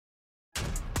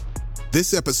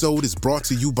This episode is brought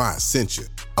to you by Essentia.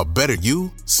 A better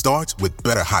you starts with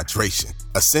better hydration.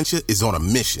 Essentia is on a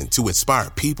mission to inspire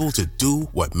people to do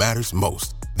what matters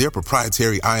most. Their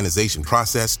proprietary ionization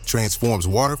process transforms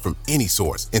water from any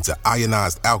source into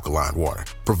ionized alkaline water,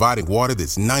 providing water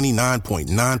that's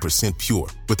 99.9% pure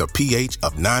with a pH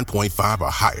of 9.5 or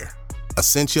higher.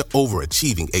 Essentia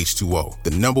overachieving H2O, the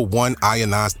 #1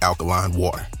 ionized alkaline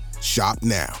water. Shop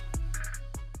now.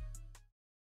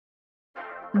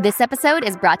 This episode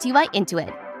is brought to you by Intuit,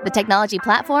 the technology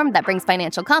platform that brings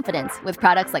financial confidence with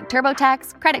products like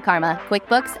TurboTax, Credit Karma,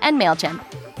 QuickBooks, and MailChimp.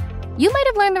 You might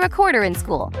have learned the recorder in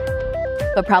school,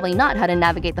 but probably not how to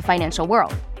navigate the financial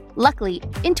world. Luckily,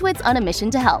 Intuit's on a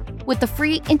mission to help with the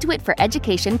free Intuit for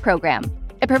Education program.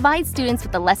 It provides students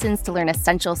with the lessons to learn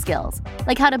essential skills,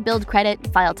 like how to build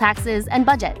credit, file taxes, and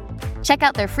budget. Check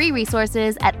out their free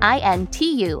resources at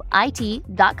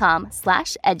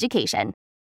intuit.com/education.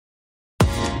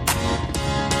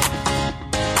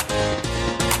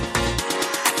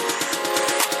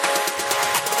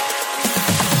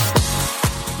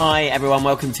 Hi everyone,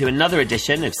 welcome to another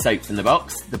edition of Soap from the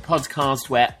Box, the podcast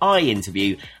where I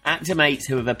interview actor mates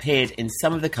who have appeared in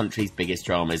some of the country's biggest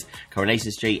dramas: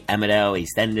 Coronation Street, Emmerdale,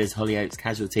 EastEnders, Hollyoaks,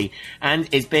 Casualty, and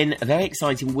it's been a very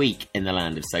exciting week in the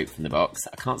land of Soap from the Box.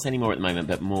 I can't say any more at the moment,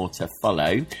 but more to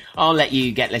follow. I'll let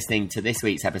you get listening to this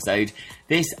week's episode.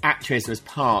 This actress was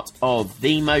part of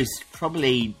the most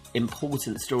probably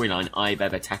important storyline I've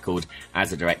ever tackled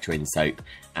as a director in soap,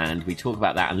 and we talk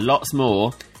about that and lots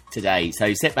more today.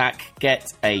 So sit back,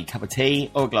 get a cup of tea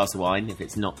or a glass of wine if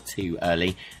it's not too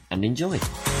early, and enjoy.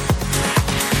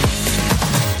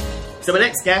 So my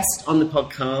next guest on the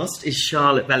podcast is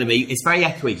Charlotte Bellamy. It's very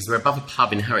echoey because we're above a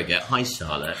pub in Harrogate. Hi,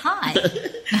 Charlotte. Hi.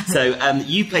 So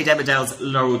you played Emmerdale's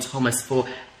Laurel Thomas for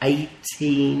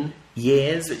 18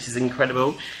 years, which is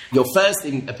incredible. Your first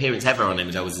appearance ever on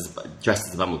Emmerdale was dressed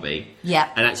as a bumblebee. Yeah.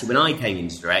 And actually when I came in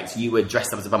to direct, you were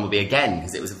dressed up as a bumblebee again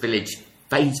because it was a village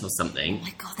fete or something. Oh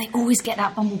my God, they always get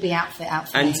that bumblebee outfit out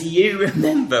for me. And do you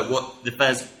remember what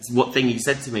thing you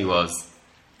said to me was?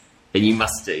 And you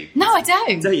must do. No, I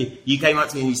don't. Do you? You came up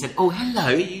to me and you said, "Oh,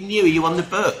 hello, you knew you on the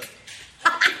book."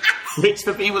 Which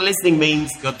for people listening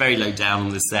means got very low down on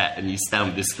the set and you stand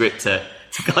with the script to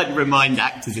kind of remind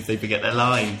actors if they forget their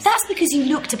lines. That's because you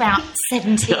looked about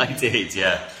 17. I did,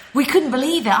 yeah. We couldn't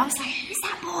believe it. I was like, who's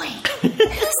that boy?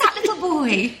 Who's that little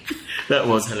boy? That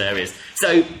was hilarious.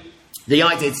 So the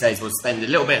idea today is we'll spend a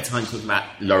little bit of time talking about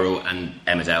Laurel and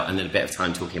Emmerdale and then a bit of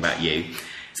time talking about you.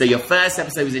 So your first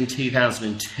episode was in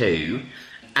 2002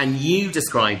 and you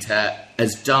described her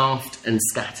as daft and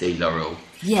scatty, Laurel.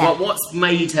 Yeah. Well, what's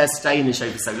made her stay in the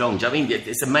show for so long? Do you know what I mean?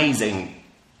 It's amazing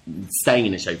staying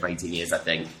in the show for 18 years, I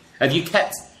think. Have you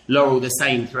kept Laurel the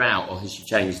same throughout or has she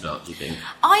changed a lot, do you think?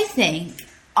 I think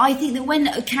that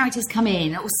when characters come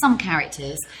in, or some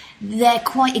characters, they're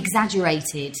quite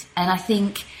exaggerated. And I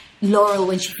think Laurel,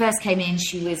 when she first came in,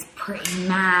 she was pretty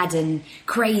mad and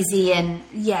crazy and,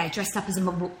 yeah, dressed up as a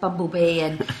bumblebee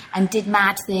and did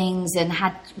mad things and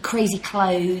had crazy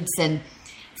clothes and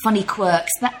funny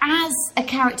quirks. But as a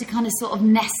character kind of sort of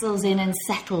nestles in and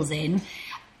settles in,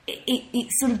 it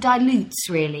sort of dilutes,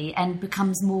 really, and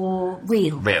becomes more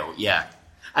real. Real, yeah.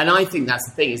 And I think that's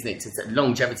the thing, isn't it? It's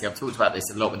longevity. I've talked about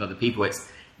this a lot with other people.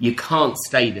 You can't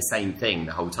stay the same thing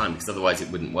the whole time because otherwise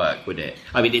it wouldn't work, would it?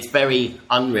 I mean, it's very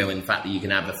unreal in the fact that you can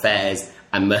have affairs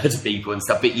and murder people and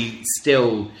stuff, but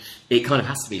it kind of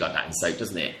has to be like that in soap,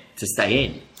 doesn't it? To stay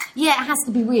in. Yeah, it has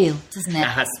to be real, doesn't it? It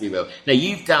has to be real. Now,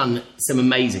 you've done some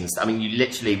amazing stuff. I mean, you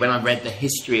literally, when I read the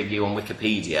history of you on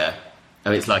Wikipedia,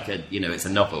 it's like it's a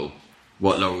novel,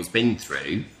 what Laurel's been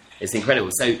through. It's incredible.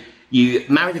 So you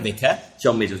married a vicar,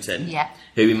 John Middleton, yeah,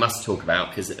 who we must talk about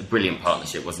because a brilliant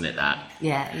partnership, wasn't it, that?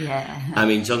 Yeah. I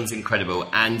mean, John's incredible.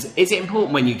 And is it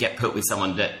important when you get put with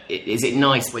someone is it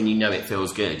nice when you know it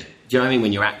feels good? Do you know what I mean?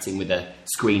 When you're acting with a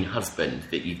screen husband,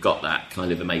 that you've got that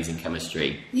kind of amazing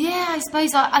chemistry. Yeah, I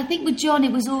suppose. I think with John,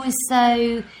 it was always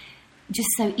so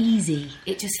easy.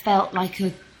 It just felt like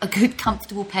a good,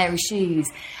 comfortable pair of shoes.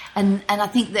 And I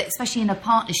think that especially in a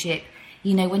partnership,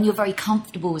 when you're very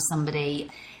comfortable with somebody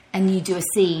and you do a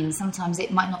scene, sometimes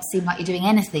it might not seem like you're doing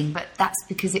anything, but that's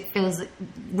because it feels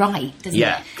right, doesn't it?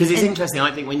 Yeah, because it's interesting, I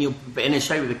think, when you're in a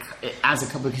show as a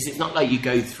couple, because it's not like you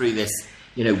go through this,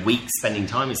 weeks spending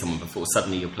time with someone before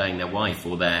suddenly you're playing their wife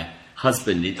or their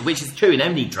husband, which is true in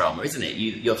any drama, isn't it?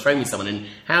 You're thrown with someone, and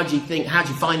how do you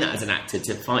find that as an actor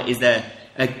to find? Is there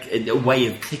a way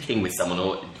of clicking with someone,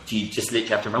 or do you just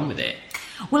literally have to run with it?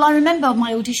 Well, I remember on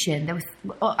my audition,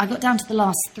 I got down to the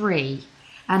last 3,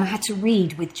 and I had to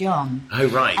read with John. Oh,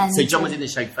 right. And so John was in the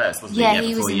show first, wasn't he? Yeah,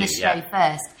 he was in the show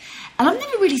first. And I've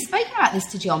never really spoken about this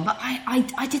to John, but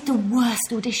I did the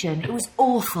worst audition. It was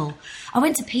awful. I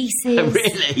went to pieces. Oh,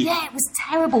 really? Yeah, it was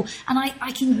terrible. And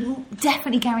I can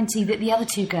definitely guarantee that the other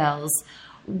two girls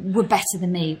were better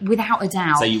than me, without a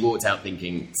doubt. So you walked out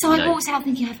thinking... So I walked out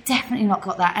thinking, I've definitely not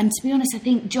got that. And to be honest, I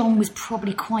think John was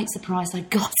probably quite surprised I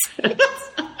got it.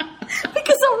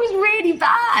 Because I was really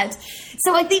bad.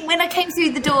 So I think when I came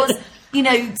through the doors, you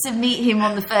know, to meet him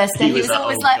on the first day, he was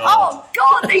always like, oh,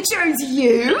 God, they chose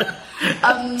you.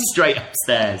 Straight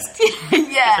upstairs.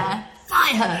 Yeah,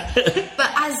 fire.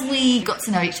 But as we got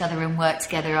to know each other and worked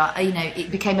together, you know, it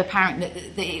became apparent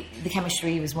that the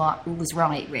chemistry was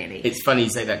right, really. It's funny you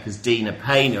say that, because Dina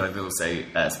Payne, who I've also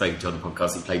spoken to on the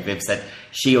podcast, who played Viv, said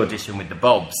she auditioned with the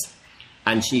Bobs.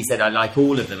 And she said, I like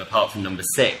all of them apart from number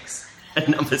 6. And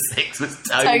number 6 was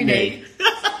Tony.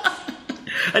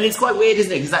 And it's quite weird,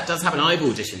 isn't it? Because that does happen. I've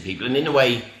auditioned people, and in a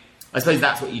way, I suppose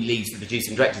that's what you leave to the producer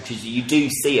and director, because you do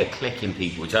see a click in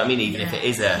people. Do you know what I mean? Even if it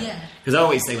is because I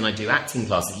always say when I do acting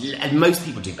classes, and most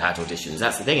people do bad auditions.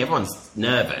 That's the thing. Everyone's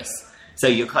nervous, so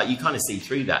you kind of see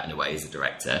through that in a way as a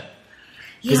director.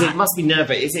 Because it must be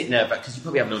nerve-wracking. Is it nerve-wracking? Because you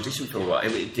probably haven't auditioned for a while.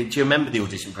 Did you remember the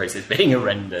audition process being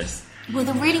horrendous? Well,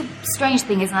 the really strange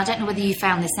thing is, and I don't know whether you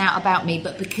found this out about me,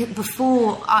 but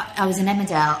before I was in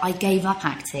Emmerdale, I gave up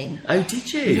acting. Oh,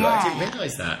 did you? Yeah. I didn't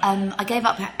realise that. I gave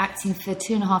up acting for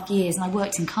 2.5 years, and I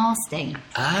worked in casting.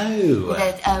 Oh.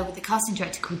 With a casting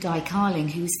director called Di Carling,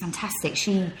 who was fantastic.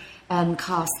 She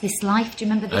cast This Life. Do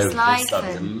you remember This Life? This Life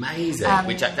was amazing.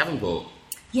 With Jack Davenport.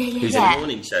 Who's in the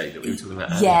morning show that we were talking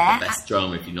about earlier. The best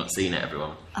drama if you've not seen it,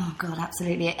 everyone. Oh, God,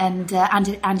 absolutely. And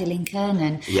Andy Lincoln.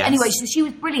 And yes. Anyway, she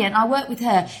was brilliant. I worked with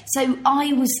her. So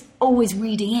I was always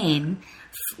reading in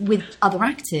with other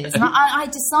actors. And I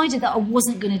decided that I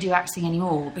wasn't going to do acting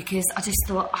anymore, because I just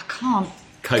thought, I can't...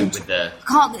 Cope with the...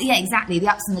 Yeah, exactly. The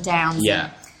ups and the downs. Yeah.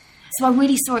 So I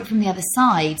really saw it from the other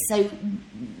side. So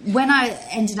when I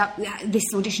ended up... This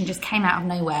audition just came out of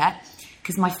nowhere,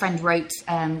 because my friend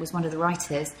was one of the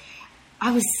writers.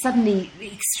 I was suddenly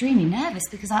extremely nervous,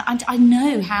 because I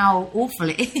know how awful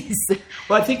it is.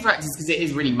 Well, I think for actors, because it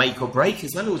is really make or break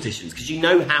as well, auditions, because you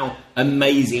know how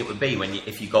amazing it would be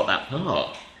if you got that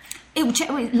part. It was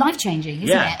life-changing,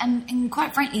 isn't it? And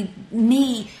quite frankly,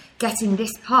 me getting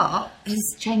this part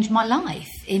has changed my life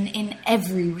in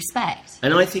every respect.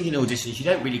 And I think in auditions you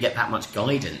don't really get that much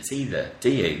guidance either,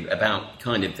 do you? About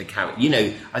kind of the character. You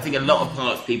know, I think a lot of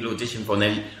parts people audition for, and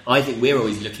then I think we're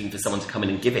always looking for someone to come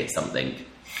in and give it something.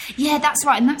 Yeah, that's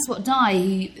right. And that's what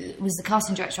Di, who was the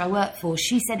casting director I worked for,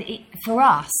 she said, for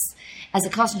us, as a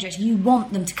casting director, you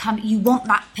want them to come, you want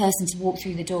that person to walk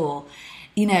through the door.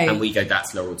 You know, and we go,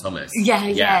 that's Laurel Thomas. Yeah,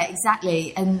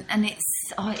 exactly. And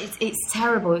it's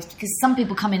terrible. It's because some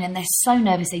people come in and they're so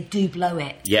nervous they do blow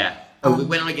it. Yeah.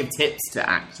 When I give tips to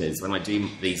actors, when I do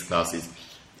these classes,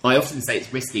 I often say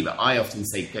it's risky, but I often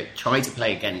say try to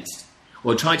play against,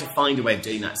 or try to find a way of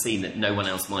doing that scene that no one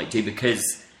else might do,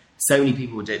 because so many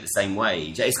people will do it the same way.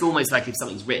 It's almost like if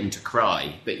something's written to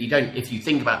cry, but you don't. If you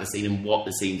think about the scene and what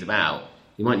the scene's about,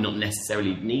 you might not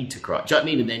necessarily need to cry. Do you know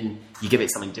what I mean? And then you give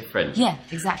it something different. Yeah,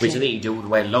 exactly. Which I think you do all the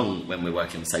way along when we're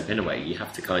working on soap in a way. You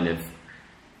have to kind of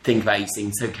think about your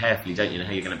scene so carefully, don't you, know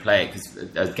how you're going to play it.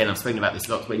 Because, again, I've spoken about this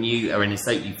a lot. When you are in a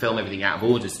soap, you film everything out of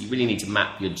order, so you really need to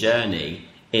map your journey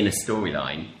in a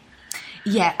storyline.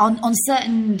 Yeah, on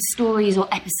certain stories or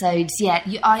episodes,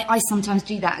 I sometimes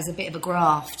do that as a bit of a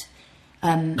graft.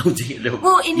 Well, in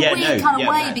a weird kind of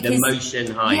way, because the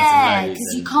motion highs and lows,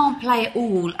 because you can't play it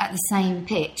all at the same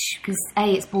pitch, because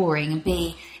A, it's boring, and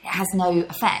B, it has no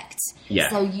effect. Yeah.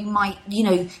 So you might,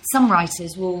 some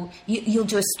writers will you'll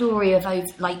do a story of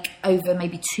over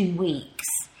maybe 2 weeks,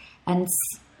 and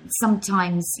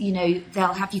sometimes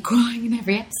they'll have you crying in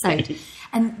every episode,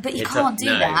 but you can't do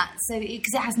that, so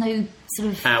because it has no sort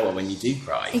of power when you do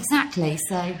cry. Exactly.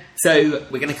 So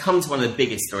we're going to come to one of the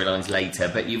biggest storylines later,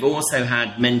 but you've also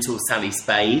had Mental Sally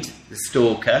Spade, the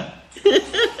stalker,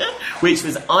 which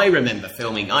was, I remember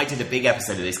filming. I did a big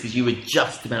episode of this because you were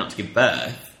just about to give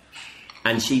birth,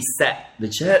 and she set the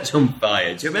church on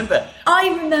fire. Do you remember? I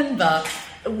remember.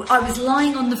 I was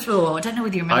lying on the floor. I don't know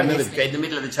whether you remember. I remember in the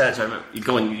middle of the church. I remember you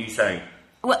going. You saying.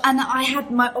 Well, and I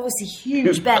had my obviously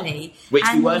huge belly, which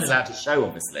we weren't allowed to show,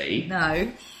 obviously.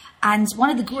 No, and one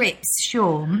of the grips,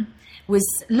 Sean, was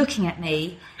looking at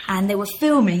me, and they were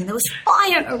filming. And there was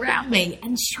fire around me,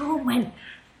 and Sean went,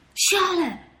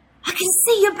 "Charlotte, I can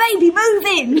see your baby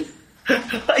moving."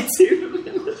 I do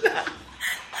remember that.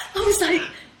 I was like,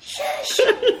 "Shush."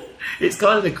 It's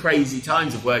kind of the crazy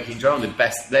times of working drama.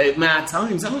 They're mad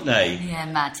times, aren't they? Yeah,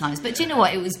 mad times. But do you know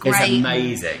what? It was great. It's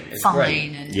amazing. It's fine.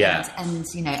 Great. And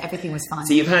everything was fine.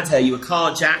 So you've had her. You were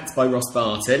carjacked by Ross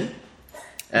Barton.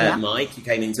 Mike, you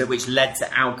came into it, which led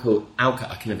to alcohol.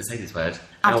 I can never say this word.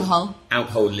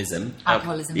 Alcoholism.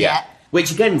 Alcoholism, yeah.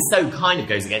 Which again, so kind of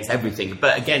goes against everything,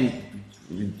 but again,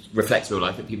 reflects real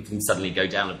life that people can suddenly go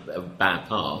down a bad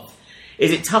path.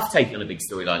 Is it tough taking on a big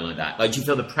storyline like that? Like, do you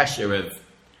feel the pressure of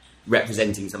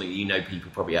representing something that you know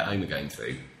people probably at home are going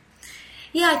through?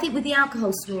 Yeah, I think with the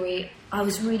alcohol story, I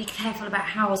was really careful about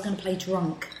how I was going to play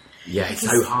drunk. Yeah, it's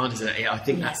so hard, isn't it? I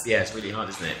think it's really hard,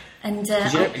 isn't it? And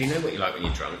because you don't really know what you like when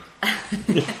you're drunk.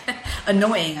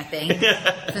 Annoying, I think,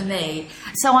 for me.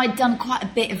 So I'd done quite a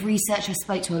bit of research. I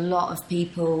spoke to a lot of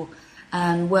people,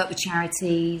 worked with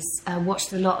charities,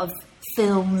 watched a lot of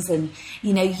films and,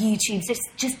 YouTube,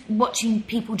 just watching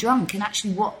people drunk and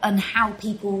actually how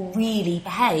people really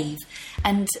behave.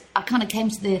 And I kind of came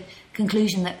to the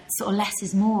conclusion that sort of less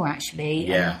is more, actually.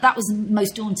 Yeah. And that was the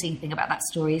most daunting thing about that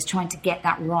story, is trying to get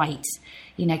that right,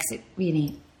 because it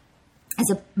really... As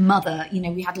a mother,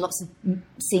 we had lots of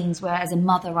scenes where, as a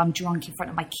mother, I'm drunk in front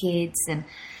of my kids. And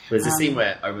there's a scene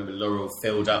where I remember Laurel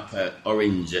filled up her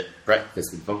orange at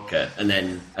breakfast with vodka, and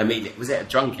then was it a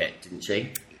drunket, didn't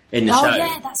she? In the show. Oh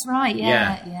yeah, that's right.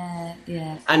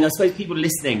 Yeah. And I suppose people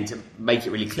listening, to make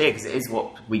it really clear, because it is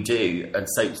what we do and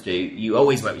soaps do. You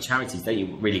always work with charities, don't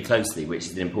you, really closely, which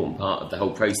is an important part of the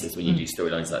whole process when you do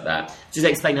storylines like that. Just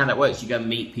explain how that works. You go and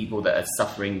meet people that are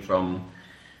suffering from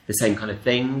the same kind of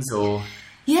things, or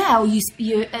or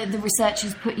the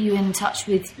researchers put you in touch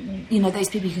with those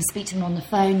people. You can speak to them on the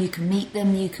phone, you can meet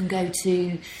them, you can go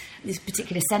to these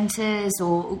particular centres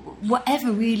or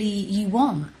whatever really you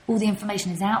want. All the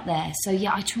information is out there, so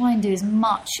I try and do as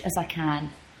much as I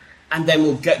can. And then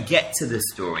we'll get to the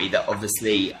story that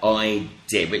obviously I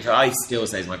did, which I still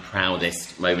say is my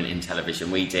proudest moment in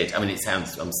television. We did, I'm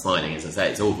smiling as I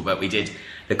say, it's awful, but we did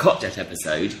the cot death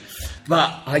episode.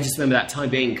 But I just remember that time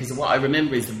being, because what I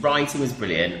remember is the writing was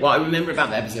brilliant. What I remember about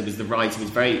the episode was the writing was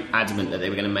very adamant that they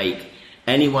were going to make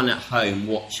anyone at home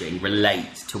watching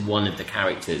relate to one of the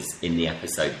characters in the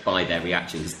episode by their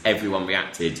reactions. Everyone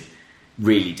reacted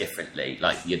really differently.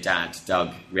 Like your dad,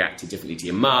 Doug, reacted differently to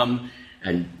your mum,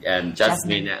 and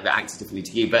Jasmine that acted differently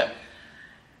to you. But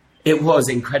it was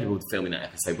incredible filming that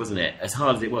episode, wasn't it? As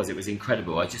hard as it was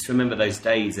incredible. I just remember those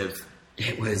days of...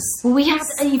 It was... Well, we had...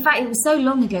 In fact, it was so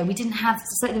long ago, we didn't have...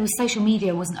 There was social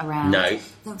media wasn't around. No.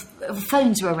 The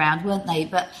phones were around, weren't they?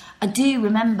 But I do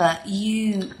remember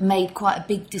you made quite a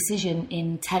big decision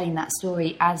in telling that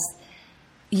story as...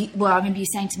 I remember you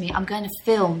saying to me, I'm going to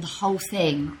film the whole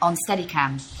thing on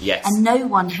Steadicam. Yes. And no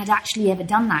one had actually ever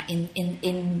done that in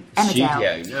Emmerdale.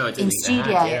 Studio. No, I didn't think studio.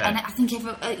 they had, yeah. And I think,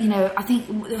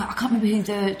 I can't remember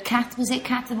who Kath,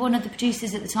 one of the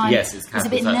producers at the time? Yes, it was Kath. Was a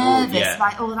bit nervous,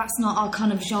 that's not our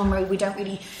kind of genre, we don't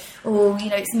really,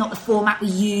 it's not the format we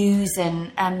use.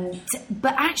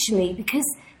 But actually, because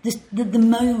the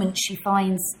moment she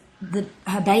finds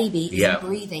her baby isn't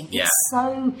breathing,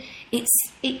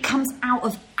 it comes out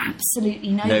of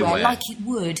absolutely nowhere. Like it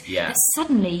would. But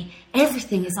suddenly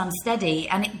everything is unsteady,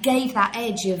 and it gave that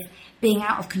edge of being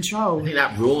out of control. I think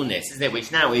that rawness, isn't it,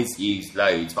 which now is used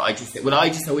loads, but I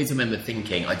just always remember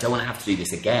thinking, I don't want to have to do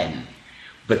this again.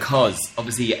 Because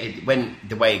obviously, when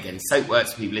the way again soap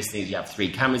works for people listening, is you have 3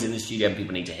 cameras in the studio and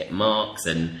people need to hit marks,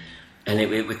 and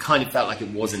it kind of felt like it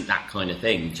wasn't that kind of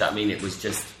thing. Do you know what I mean? It was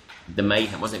just the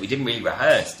mayhem, wasn't it? We didn't really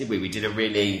rehearse, did we? We did a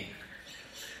really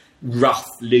rough,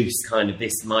 loose kind of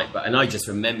and I just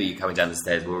remember you coming down the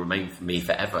stairs will remain for me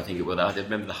forever. I think it will. I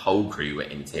remember the whole crew were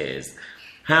in tears.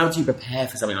 How do you prepare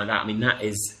for something like that? I mean, that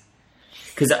is...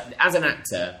 Because as an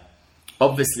actor,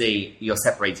 obviously you're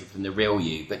separated from the real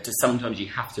you, but sometimes you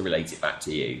have to relate it back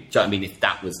to you. Do you know what I mean? If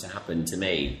that was to happen to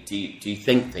me, do you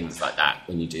think things like that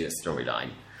when you do a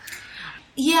storyline?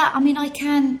 Yeah, I mean, I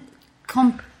can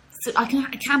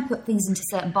put things into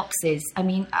certain boxes. I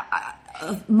mean,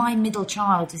 my middle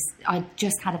child I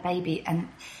just had a baby, and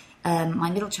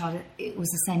my middle child, it was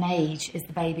the same age as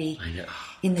the baby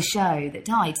in the show that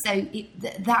died. So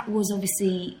that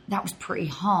was pretty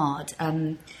hard.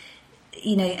 And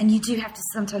you do have to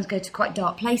sometimes go to quite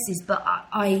dark places, but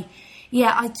you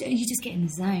just get in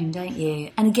the zone, don't you?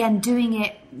 And again, doing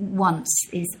it once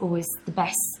is always the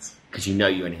best. Because you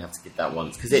only have to give that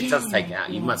once, because it does take it out.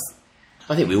 You must...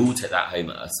 I think we all took that home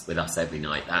with us every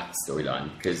night, that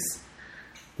storyline, because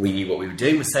we knew what we were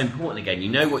doing was so important. Again,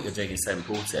 what you're doing is so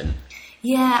important.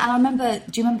 Yeah, and I remember.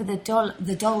 Do you remember the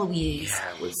doll we used?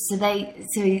 Yeah, it was.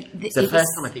 It's the first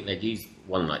time I think they'd used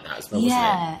one like that as well.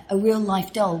 Yeah, wasn't it? A real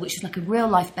life doll, which is like a real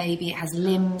life baby. It has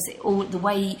limbs. The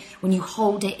way when you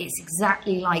hold it, it's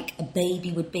exactly like a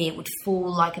baby would be. It would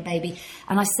fall like a baby.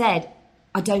 And I said,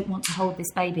 I don't want to hold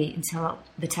this baby until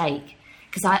the take.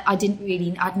 Because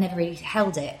I'd never really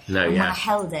held it. No, and when I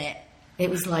held it, It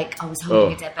was like I was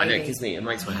holding a dead baby. I know, it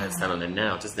makes my hair stand on end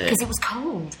now, doesn't it? Because it was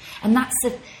cold. And that's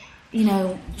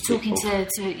talking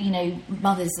to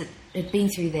mothers that have been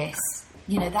through this,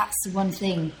 that's the one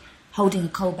thing. Holding a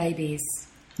cold baby is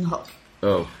not...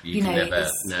 Oh, you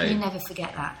never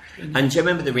forget that. And do you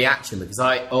remember the reaction? Because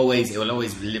it will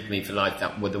always live with me for life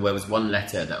that there was one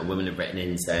letter that a woman had written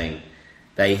in saying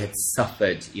they had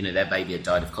suffered, their baby had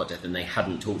died of cot death and they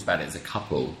hadn't talked about it as a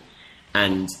couple.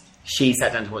 And she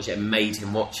sat down to watch it and made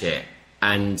him watch it.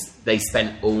 And they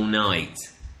spent all night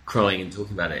crying and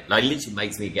talking about it. Like, it literally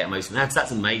makes me get emotional now, because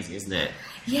that's amazing, isn't it?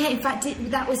 Yeah, in fact,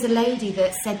 that was a lady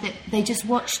that said that they just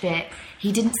watched it,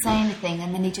 he didn't say anything,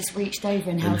 and then he just reached over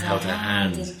and held her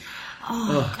hand.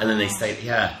 And then they stayed,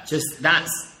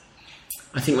 that's...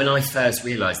 I think when I first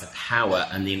realised the power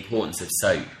and the importance of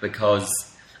soap, because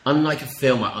unlike a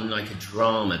film, or unlike a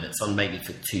drama that's on maybe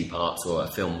for 2 parts or a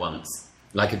film once,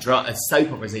 like a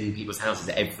soap opera is in people's houses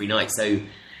every night, so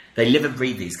they live and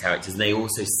breathe these characters, and they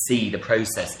also see the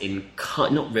process in,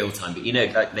 not real time, but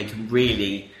like they can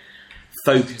really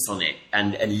focus on it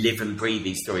and live and breathe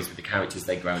these stories with the characters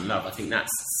they grow and love. I think that's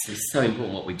so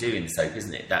important what we do in soap,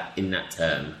 isn't it? That in that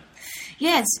term.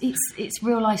 Yeah, it's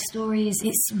real life stories,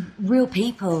 it's real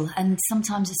people, and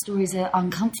sometimes the stories are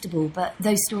uncomfortable, but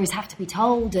those stories have to be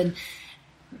told, and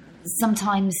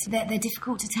sometimes they're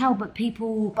difficult to tell, but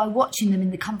people, by watching them in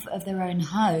the comfort of their own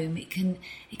home, it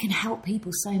can help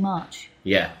people so much.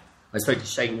 Yeah. I spoke to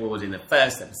Shane Ward in the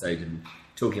first episode and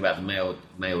talking about the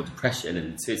male depression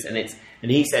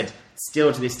and he said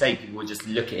still to this day people would just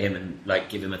look at him and like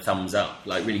give him a thumbs up,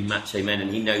 like really macho men,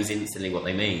 and he knows instantly what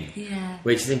they mean. Yeah.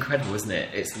 Which is incredible, isn't it?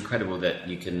 It's incredible that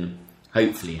you can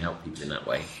hopefully help people in that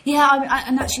way. Yeah,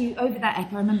 and actually over that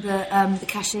ep, I remember the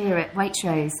cashier at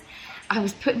Waitrose, I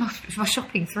was putting my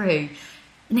shopping through,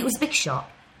 and it was a big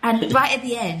shop. And right at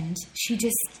the end, she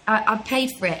just... I paid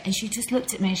for it, and she just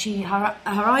looked at me, and her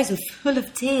eyes were full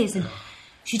of tears, and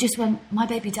she just went, "My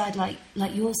baby died like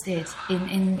yours did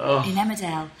in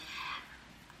Emmerdale."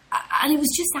 And it was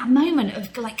just that moment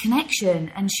of like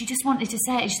connection, and she just wanted to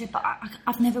say it. She said, "But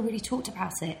I've never really talked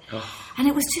about it." And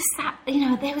it was just that,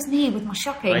 there was me with my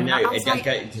shopping. I know,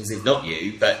 because it's not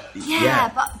you, but...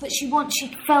 Yeah, but she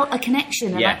felt a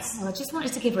connection, and yes. I just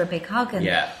wanted to give her a big hug and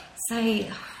say,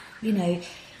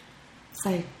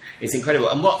 So it's incredible,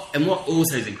 and what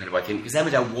also is incredible, I think, because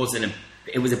Emmerdale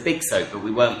it was a big soap, but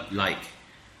we weren't like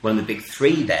one of the big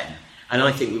 3 then, and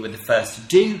I think we were the first to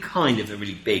do kind of a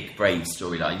really big, brave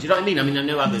storyline. Do you know what I mean? I mean, I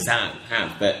know others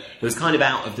have, but it was kind of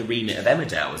out of the remit of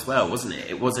Emmerdale as well, wasn't it?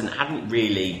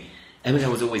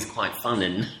 Emmerdale was always quite fun,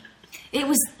 and it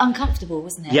was uncomfortable,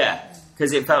 wasn't it? Yeah,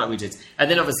 because it felt like we did.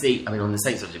 And then obviously, I mean, on the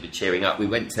same subject of cheering up, we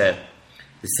went to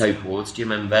the Soap Awards, do you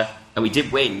remember? And we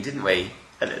did win, didn't we?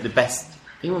 The best,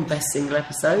 I think, best single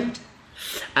episode.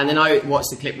 And then I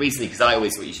watched the clip recently, because I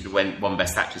always thought you should have won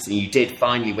Best Actress, and you did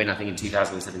finally win, I think, in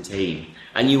 2017.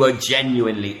 And you were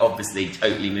genuinely, obviously,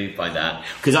 totally moved by that.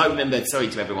 Because I remember, sorry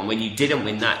to everyone, when you didn't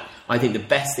win that, I think the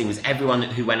best thing was everyone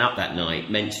who went up that night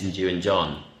mentioned you and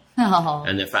John. Oh.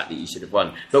 And the fact that you should have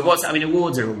won. But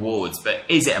awards are awards, but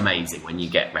is it amazing when you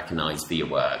get recognised for your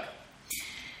work?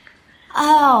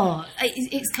 Oh,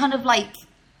 it's kind of like...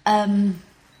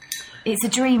 it's a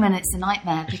dream and it's a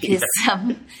nightmare, because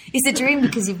it's a dream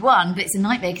because you've won, but it's a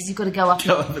nightmare because you've got to go up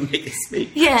and make a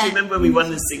speech. Yeah. Do you remember when we won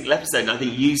the single episode, and I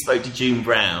think you spoke to June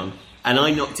Brown, and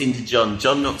I knocked into John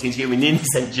knocked into you, and we nearly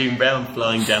sent June Brown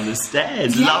flying down the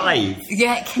stairs live.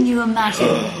 Yeah, can you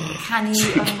imagine? Can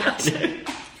you imagine?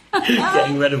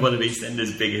 Getting rid of one of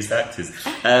EastEnders' biggest actors.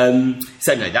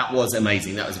 So no, that was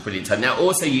amazing. That was a brilliant time. Now,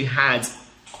 also you had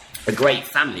a great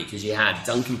family, because you had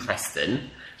Duncan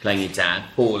Preston playing your dad,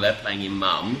 Paula playing your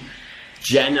mum,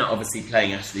 Jenna obviously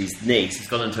playing Ashley's niece, who's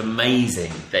gone on to amazing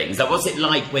things. Like, what's it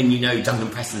like when Duncan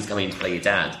Preston's coming in to play your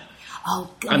dad? Oh,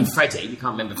 God. And Freddie, you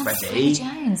can't remember Freddie. Freddie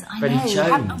Jones, I Freddie know.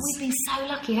 Jones. We've been so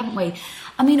lucky, haven't we?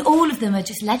 I mean, all of them are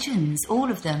just legends,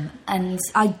 all of them. And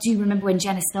I do remember when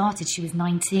Jenna started, she was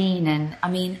 19, and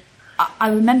I mean, I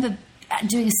remember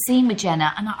doing a scene with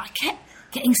Jenna, and I kept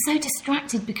getting so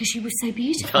distracted because she was so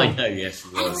beautiful. I know, yes, she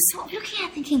was. And I was sort of looking at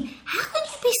her thinking, how can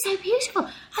you be so beautiful?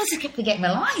 I just kept forgetting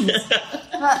my lines.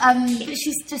 but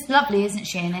she's just lovely, isn't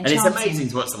she? And it's amazing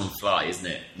to watch someone fly, isn't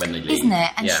it, when they leave? Isn't it?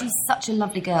 And she's such a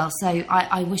lovely girl, so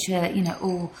I wish her,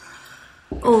 all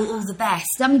the best.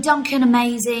 I mean, Duncan,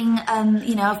 amazing.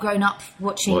 I've grown up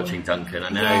watching Duncan, I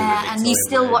know. Yeah, and you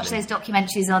still watch those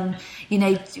documentaries on,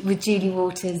 with Julie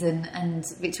Waters and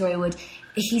Victoria Wood.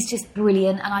 He's just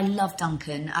brilliant, and I love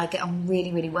Duncan. I get on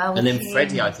really, really well with him. And then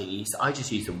Freddie, I think, I just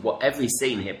used to watch every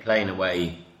scene here playing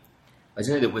away. I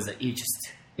don't know,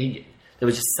 there there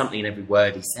was just something in every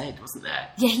word he said, wasn't there?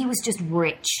 Yeah, he was just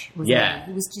rich, wasn't he?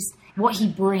 He was just, what he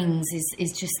brings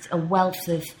is just a wealth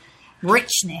of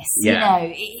richness. You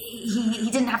know, he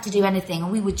didn't have to do anything,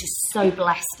 and we were just so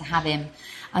blessed to have him.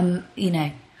 You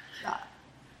know.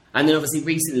 And then obviously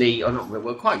recently, or not,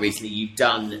 well, quite recently, you've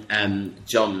done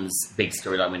John's big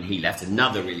storyline when he left.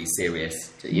 Another really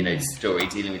serious, you know, story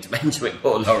dealing with dementia with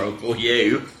poor Laurel, for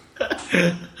you.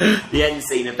 The end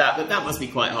scene of that, but that must be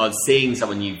quite hard seeing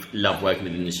someone you love working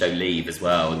with in the show leave as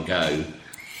well and go.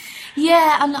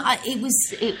 Yeah, and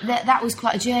that was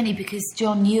quite a journey, because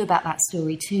John knew about that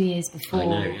story 2 years before. I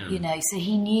know, yeah. You know, so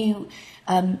he knew,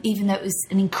 even though it was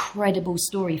an incredible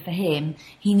story for him,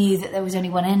 he knew that there was only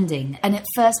one ending. And at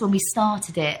first, when we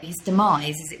started it, his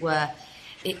demise, as it were,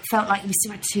 it felt like we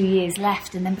still had 2 years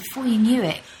left, and then before you knew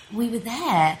it, we were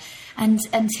there. And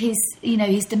his, you know,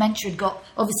 his dementia had got,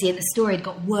 obviously in the story, had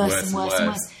got worse and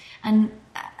worse. And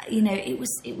you know, it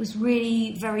was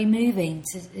really very moving.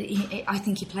 I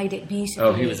think he played it beautifully.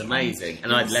 Oh, he was amazing,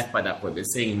 and I'd left by that point. But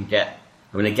seeing him get,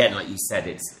 I mean, again, like you said,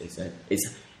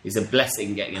 it's a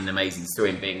blessing getting an amazing story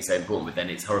and being so important. But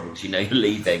then it's horrible because you know you're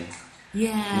leaving.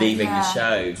 Leaving the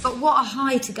show. But what a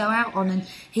high to go out on. And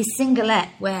his singlet,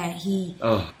 where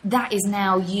that is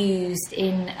now used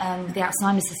in the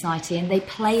Alzheimer's Society, and they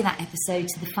play that episode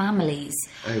to the families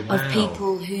of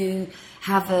people who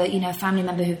have a family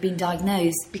member who've been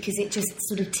diagnosed, because it just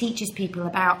sort of teaches people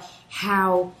about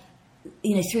how,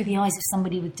 you know, through the eyes of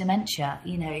somebody with dementia,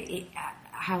 you know,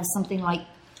 how something like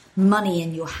money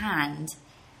in your hand,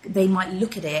 they might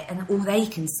look at it and all they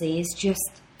can see is just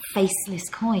faceless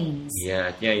coins.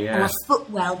 Yeah. Or a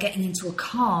footwell getting into a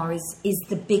car is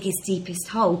the biggest, deepest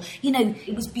hole. You know,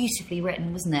 it was beautifully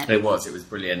written, wasn't it? It was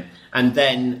brilliant. And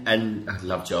I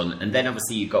love John. And then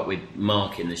obviously you got with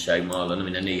Mark in the show, Marlon. I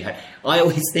mean, I knew you had. I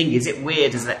always think, is it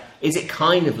weird? Is it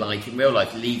kind of like in real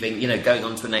life leaving, you know, going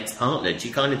on to an ex-partner? Do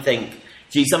you kind of think?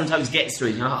 Do you sometimes get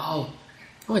stories? You're like, oh,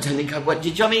 I don't think I would. Do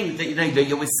you know what I mean? That, you know,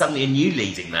 you're with suddenly a new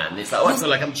leading man. It's like, I feel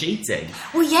like I'm cheating.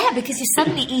 Well, yeah, because you're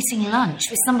suddenly eating lunch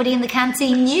with somebody in the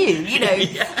canteen you know.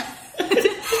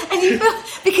 And you feel,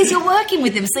 because you're working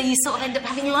with them, so you sort of end up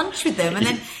having lunch with them. And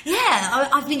then,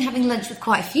 I've been having lunch with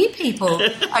quite a few people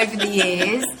over the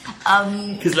years.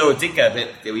 Because Laura did go a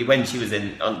bit, when she was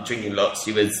drinking lots,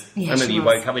 she was, I remember you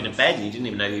woke up in a bed and you didn't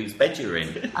even know whose bed you were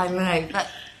in. I know, but...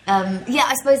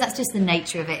 I suppose that's just the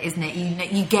nature of it, isn't it?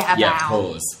 You get about... Yeah, of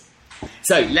course.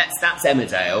 So, that's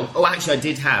Emmerdale. Oh, actually, I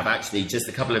did have, just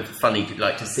a couple of funny,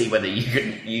 like, to see whether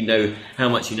you know how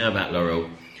much you know about Laurel.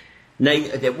 Name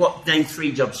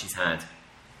 3 jobs she's had.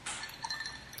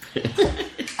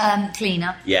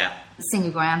 Cleaner. Yeah.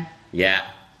 Singogram. Yeah.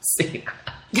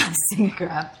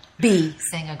 Singogram. B.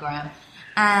 Singogram.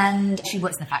 And she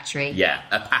works in the factory. Yeah,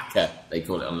 a packer, they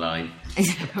call it online.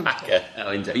 Packer.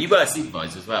 You were a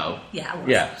supervisor as well. Yeah, I was.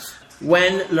 Yeah.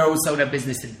 When Laurel sold her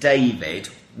business to David,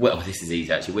 well, this is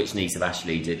easy actually, which niece of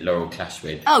Ashley did Laurel clash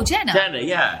with? Oh, Jenna. Jenna,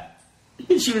 yeah.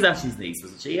 She was Ashley's niece,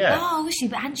 wasn't she? Yeah. Oh, was she?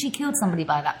 But hadn't she killed somebody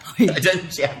by that point? I don't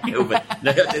think she had killed, but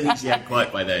no, I don't think she had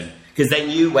quite by then. Because then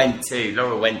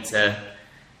Laurel went to...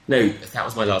 No, that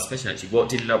was my last question actually.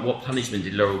 What punishment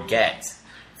did Laurel get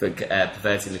for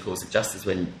perverting the course of justice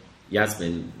when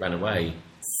Yasmin ran away?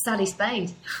 Sally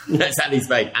Spade. Sally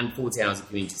Spade, and 40 hours of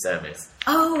community service.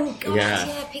 Oh, God,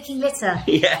 yeah, picking litter.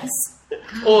 Yes.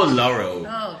 Poor Laurel.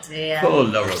 Oh, dear. Poor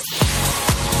Laurel.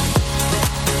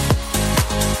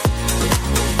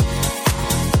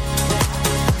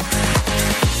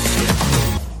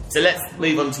 So let's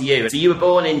move on to you. So you were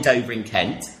born in Dover in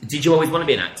Kent. Did you always want to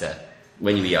be an actor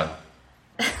when you were young?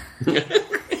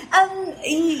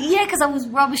 Yeah, because I was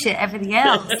rubbish at everything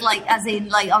else.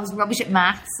 I was rubbish at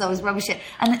maths. I was rubbish at...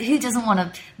 And who doesn't want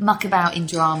to muck about in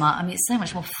drama? I mean, it's so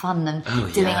much more fun than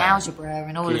doing algebra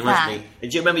and all of that. Do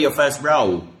you remember your first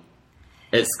role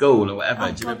at school or whatever?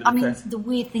 Oh, do you remember the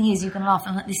weird thing is, you can laugh,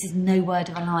 and this is no word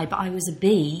of a lie, but I was a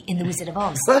B in The Wizard of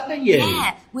Oz. Were you?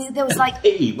 Yeah, there was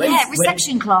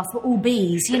reception class were all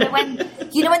Bs. You know when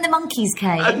the monkeys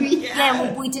came? Oh, yeah.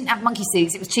 Yeah, we didn't have monkey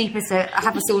suits. It was cheaper to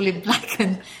have us all in black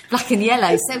and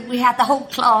yellow. So we had the whole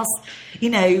class.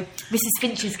 You know, Mrs.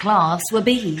 Finch's class were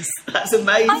Bs. That's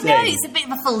amazing. I know, it's a bit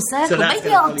of a full circle. So maybe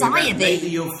I'll die a bit. Maybe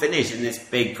you'll finish in this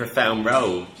big, profound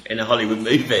role in a Hollywood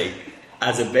movie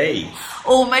as a B.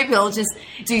 Or maybe I'll just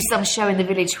do some show in the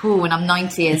village hall when I'm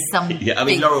 90 as some... Yeah, I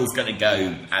mean, Laurel's going to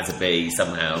go as a B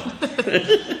somehow.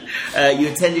 You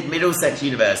attended Middlesex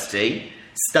University,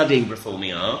 studying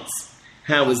performing arts.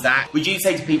 How was that? Would you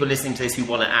say to people listening to this who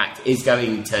want to act, is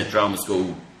going to drama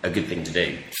school a good thing to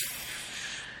do?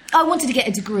 I wanted to get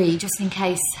a degree just in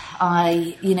case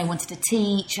I, wanted to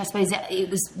teach. I suppose it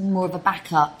was more of a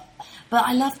backup. But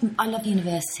I love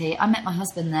university. I met my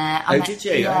husband there. Did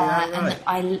you? Yeah, Oh, right. and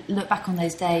I look back on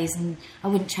those days and I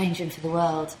wouldn't change them for the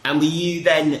world. And were you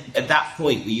then, at that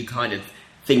point, were you kind of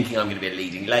thinking I'm going to be a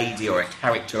leading lady or a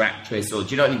character actress, or do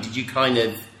you know what I mean? Did you kind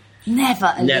of...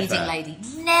 Never a leading lady.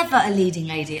 Never a leading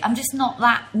lady. I'm just not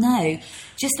that. No,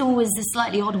 just always the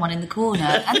slightly odd one in the corner,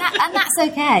 and that's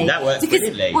okay. That works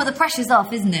brilliantly. Well, the pressure's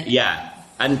off, isn't it? Yeah,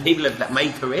 and people have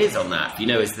made careers on that. You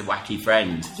know, as the wacky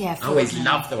friend. Yeah, I always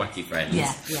loved the wacky friends.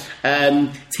 Yeah.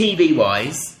 TV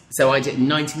wise, so I did in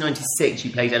 1996.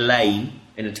 You played Elaine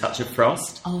in A Touch of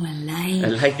Frost. Oh, Elaine.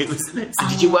 Elaine, wasn't it? So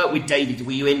did you work with David?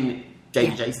 Were you in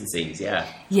David Jason scenes? Yeah.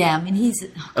 Yeah, I mean he's.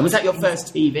 And was that your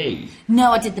first TV?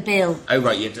 No, I did the bill. Oh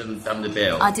right, you'd done the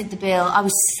bill. I did the bill. I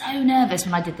was so nervous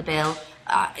when I did the bill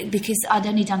because I'd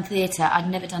only done theatre. I'd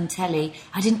never done telly.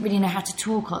 I didn't really know how to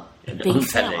talk on telly.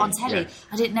 Yeah.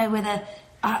 I didn't know whether.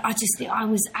 I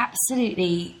was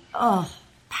absolutely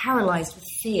paralysed with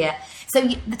fear. So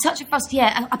the Touch of Frost.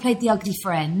 Yeah, I played the ugly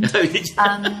friend. Oh, did you?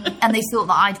 And they thought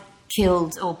that I'd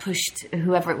killed or pushed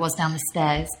whoever it was down the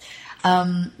stairs.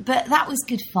 But that was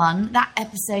good fun. That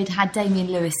episode had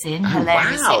Damien Lewis in,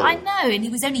 hilariously. Wow. I know, and he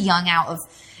was only young out of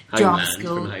drama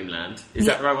school. From Homeland. Is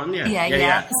that the right one?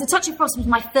 Yeah. So Touch of Frost was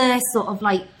my first sort of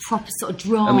like proper sort of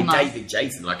drama. And with David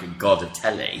Jason, like a god of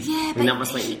telly. Yeah, that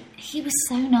must make he was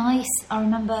so nice. I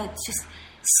remember just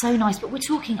so nice. But we're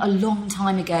talking a long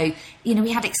time ago. You know,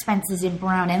 we had expenses in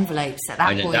brown envelopes at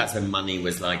that point. That's when money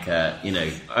was like I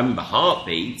remember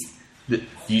Heartbeat that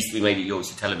used to be made at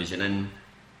Yorkshire Television, and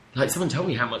like someone told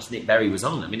me how much Nick Berry was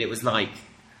on. I mean, it was like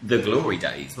the glory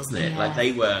days, wasn't it? Yeah. Like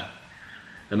they were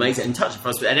amazing. And Touch of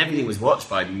Frost, and everything was watched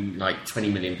by like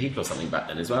 20 million people or something back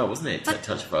then as well, wasn't it? Touch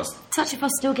of Frost. Touch of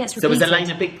Frost still gets repeated. So was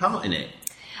Elaine a big part in it?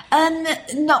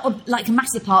 Not like a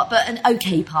massive part, but an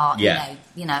okay part. Yeah.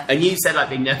 You know. And you said like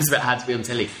being nervous about how to be on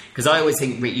telly, because I always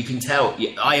think you can tell.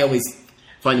 I always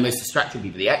find the most distracting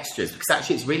people the extras, because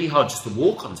actually it's really hard just to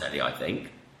walk on telly. I think.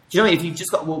 Do you know if you've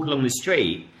just got to walk along the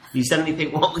street? You suddenly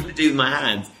think, what am I going to do with my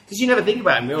hands? Because you never think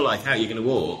about in real life how you're going to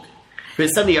walk. But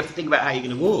suddenly you have to think about how you're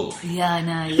going to walk. Yeah, I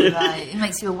know, you're right. It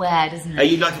makes you aware, doesn't it? Are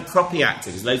you like a proppy actor?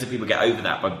 Because loads of people get over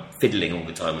that by fiddling all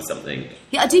the time with something.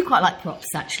 Yeah, I do quite like props,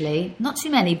 actually. Not too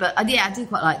many, but I do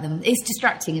quite like them. It's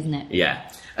distracting, isn't it?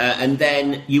 Yeah. And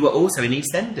then you were also in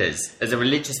EastEnders as a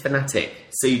religious fanatic,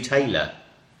 Sue Taylor.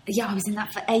 Yeah, I was in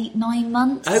that for 8-9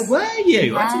 months. Oh, were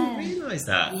you? Yeah. I didn't realise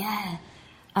that. Yeah.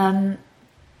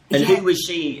 And who was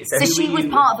she? So she was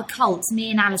part of a cult.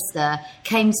 Me and Alistair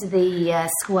came to the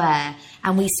square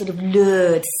and we sort of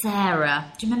lured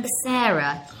Sarah. Do you remember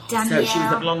Sarah? Danielle? So she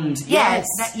was the blonde. Yes.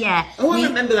 Yeah. Oh, I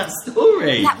remember that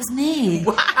story. That was me.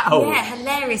 Wow. Yeah,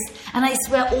 hilarious. And I used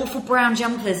to wear awful brown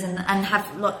jumpers and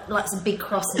have lots of big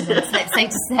crosses and say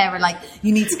to Sarah, like,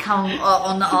 you need to come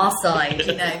on our side,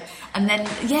 you know. And then,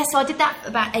 so I did that for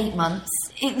about 8 months.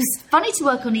 It was funny to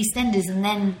work on EastEnders and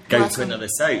then go to another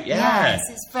soap. Yes,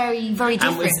 it's very, very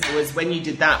different. And was when you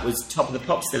did that, was Top of the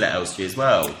Pops still at Elstree as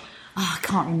well? Oh, I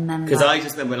can't remember. Because I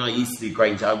just remember when I used to do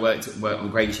Grange, I worked on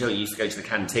Grange Hill, I used to go to the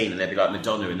canteen and there'd be like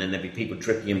Madonna and then there'd be people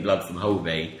dripping in blood from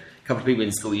Holby, a couple of people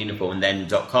in school uniform and then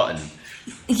Dot Cotton.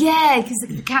 Yeah, because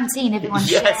the canteen, everyone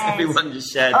shared. Yes, everyone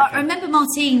just shared. I remember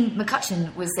Martine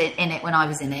McCutcheon was in it when I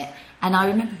was in it. And I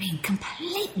remember being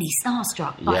completely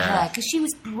starstruck by her because she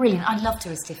was brilliant. I loved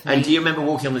her as Tiffany. And do you remember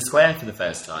walking on the square for the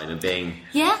first time and being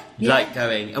like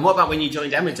going? And what about when you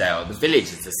joined Emmerdale? The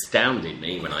Village has astounded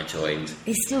me when I joined.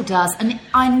 It still does, and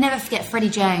I never forget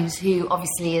Freddie Jones, who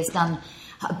obviously has done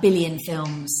 1 billion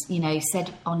films. You know,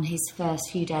 said on his first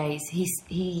few days, he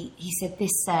said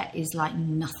this set is like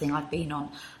nothing I've been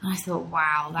on, and I thought,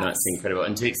 wow, that's incredible.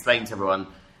 And to explain to everyone.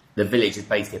 The Village is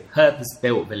basically a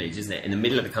purpose-built village, isn't it? In the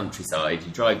middle of the countryside,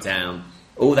 you drive down,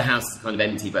 all the houses are kind of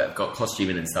empty, but have got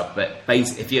costuming and stuff. But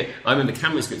basically, I remember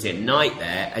camera scripts at night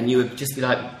there, and you would just be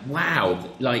like, "Wow,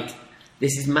 like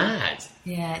this is mad."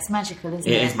 Yeah, it's magical, isn't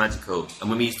it? It is magical. And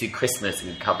when we used to do Christmas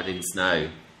and covered in snow.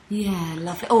 Yeah,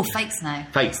 love it. Oh, fake snow.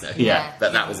 Fake snow, yeah.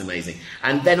 That was amazing.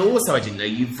 And then also, I didn't know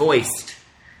you voiced.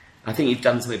 I think you've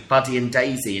done some with Buddy and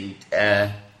Daisy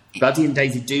and. Buddy and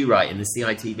Daisy Do Right in the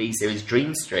CITV series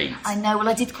Dream Street. I know. Well,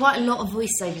 I did quite a lot of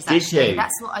voiceovers, actually. Did you?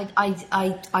 That's what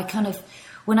I kind of...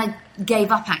 When I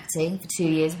gave up acting for 2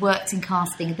 years, worked in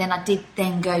casting, then I did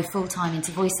then go full-time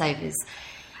into voiceovers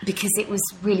because it was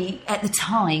really, at the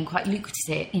time, quite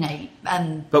lucrative, you know.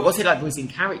 But what's it like voicing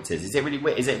characters? Is it really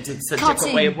weird? Is it such a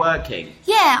different way of working?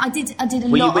 Yeah, I did a lot.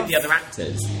 Were you with the other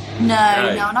actors? No.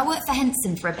 And I worked for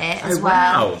Henson for a bit as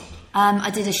well. Wow. I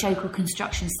did a show called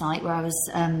Construction Site where I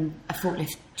was a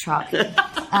forklift truck.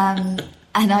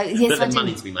 And But there's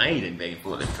money to be made in being a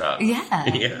forklift truck.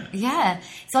 Yeah.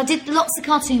 So I did lots of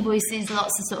cartoon voices,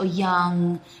 lots of sort of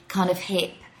young, kind of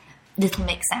hip Little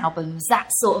Mix albums. That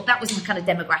was my kind of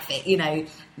demographic, you know,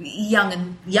 young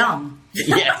and young.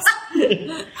 Yes.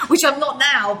 Which I'm not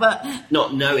now, but...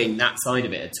 Not knowing that side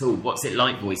of it at all, what's it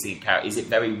like voicing a character? Is it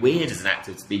very weird as an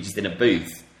actor to be just in a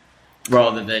booth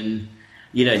rather than...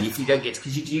 You know, if you don't get to...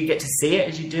 Because do you get to see it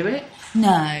as you do it?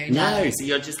 No. So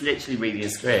you're just literally reading a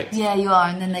script. Yeah, you are.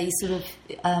 And then they sort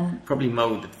of... Probably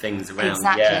mould the things around.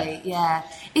 Exactly, yeah.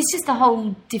 It's just a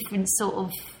whole different sort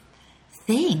of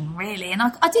thing, really. And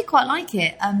I did quite like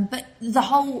it. But the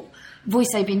whole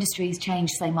voiceover industry has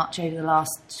changed so much over the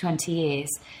last 20 years.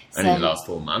 And in the last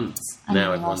 4 months.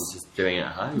 Now everyone's just doing it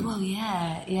at home. Well,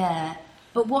 yeah.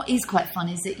 But what is quite fun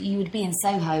is that you would be in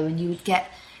Soho and you would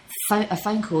get... a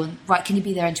phone call, right, can you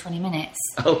be there in 20 minutes?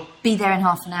 Oh. Be there in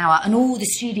half an hour. And all the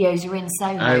studios are in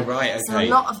Soho. Oh, right, okay. So a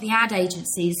lot of the ad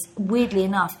agencies, weirdly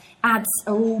enough, ads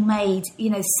are all made, you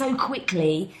know, so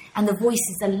quickly, and the voice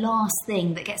is the last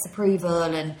thing that gets approval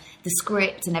and the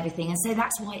script and everything. And so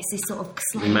that's why it's this sort of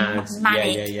slightly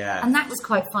manic. Yeah. And that was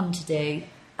quite fun to do.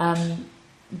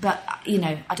 But, you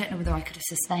know, I don't know whether I could have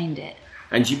sustained it.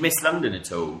 And do you miss London at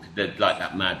all? Like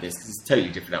that madness? Because it's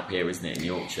totally different up here, isn't it, in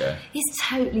Yorkshire? It's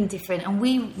totally different. And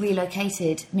we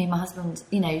relocated, me and my husband,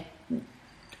 you know,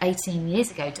 18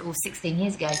 years ago, or 16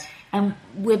 years ago. And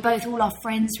all our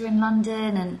friends were in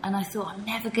London. And I thought, I'm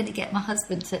never going to get my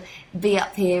husband to be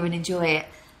up here and enjoy it.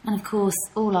 And of course,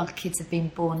 all our kids have been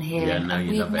born here. Yeah, and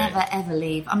we never, ever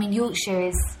leave. I mean,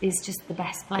 Yorkshire is just the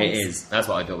best place. It is. That's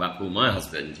what I thought about Paul, my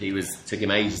husband. Took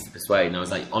him ages to persuade. And I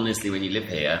was like, honestly, when you live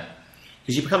here...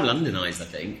 Because you become Londonised, I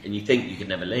think, and you think you could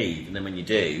never leave, and then when you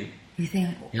do, you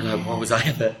think, you're like, why was I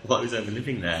ever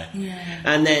living there? Yeah.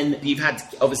 And then you've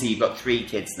got 3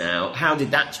 kids now. How did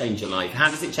that change your life?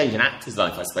 How does it change an actor's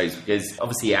life, I suppose? Because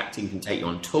obviously acting can take you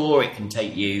on tour, it can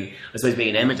take you, I suppose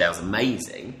being in Emmerdale's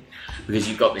amazing, because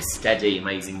you've got this steady,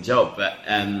 amazing job, but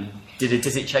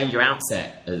does it change your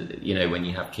outset, you know, when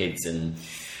you have kids and...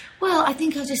 Well, I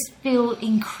think I just feel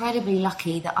incredibly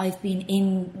lucky that I've been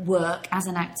in work as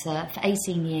an actor for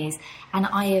 18 years and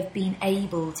I have been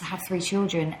able to have 3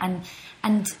 children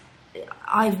and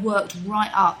I've worked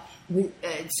right up with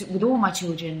all my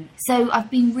children. So I've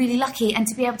been really lucky, and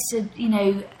to be able to, you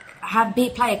know,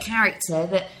 play a character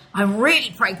that I'm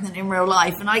really pregnant in real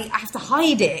life and I have to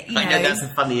hide it. You know? I know, that's the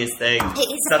funniest thing. It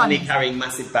is suddenly carrying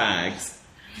massive bags.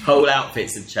 Whole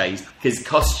outfits have changed because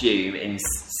costume in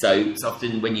soaps,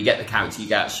 often when you get the character you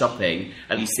go out shopping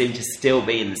and you seem to still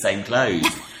be in the same clothes.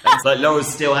 It's like Laura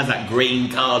still has that green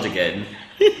cardigan.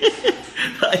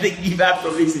 I think you've had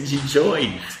probably since you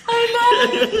joined.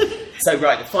 I know. So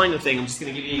right, the final thing, I'm just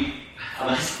going to give you...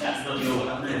 that's not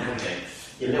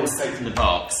your little soap in the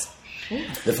box.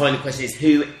 The final question is,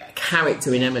 who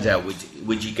character in Emmerdale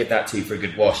would you give that to for a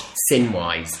good wash,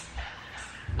 sin-wise?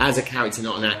 As a character,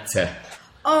 not an actor.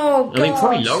 Oh, God. I mean,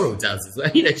 probably Laurel does as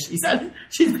well. You know,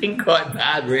 she's been quite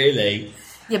bad, really.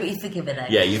 Yeah, but you forgive her, though.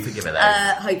 Yeah, you forgive her,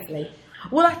 though. Hopefully.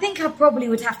 Well, I think I probably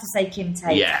would have to say Kim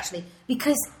Tate, actually.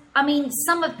 Because, I mean,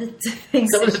 some of the things...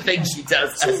 Some of the things she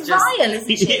does... She's vile, isn't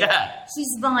she? Yeah.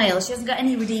 She's vile. She hasn't got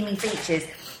any redeeming features.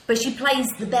 But she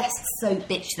plays the best soap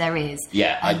bitch there is.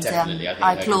 Yeah, and,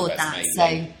 I applaud that.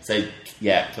 So,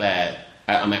 yeah, Claire...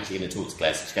 I'm actually going to talk to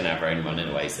Claire, so she's going to have her own one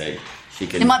anyway, so she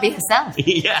can... It might be herself.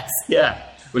 Yes, yeah.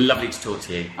 Well, lovely to talk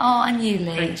to you. Oh, and you,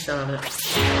 Lee. Thanks, Charlotte.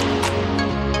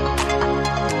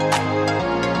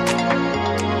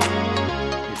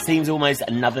 It seems almost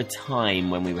another time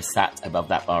when we were sat above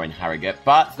that bar in Harrogate,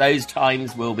 but those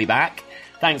times will be back.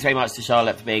 Thanks very much to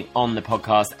Charlotte for being on the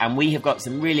podcast, and we have got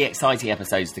some really exciting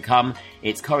episodes to come.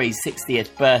 It's Corrie's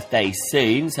 60th birthday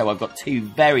soon, so I've got 2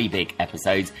 very big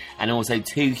episodes and also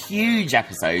 2 huge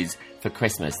episodes for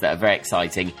Christmas that are very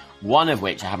exciting, one of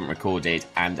which I haven't recorded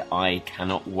and I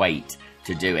cannot wait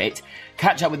to do it.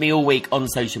 Catch up with me all week on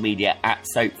social media at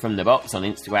Soap From The Box on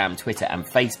Instagram, Twitter and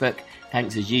Facebook.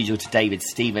 Thanks as usual to David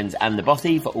Stevens and the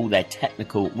Bothy for all their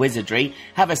technical wizardry.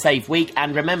 Have a safe week,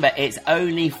 and remember, it's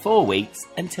only 4 weeks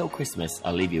until Christmas.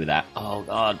 I'll leave you with that. Oh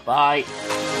God, bye.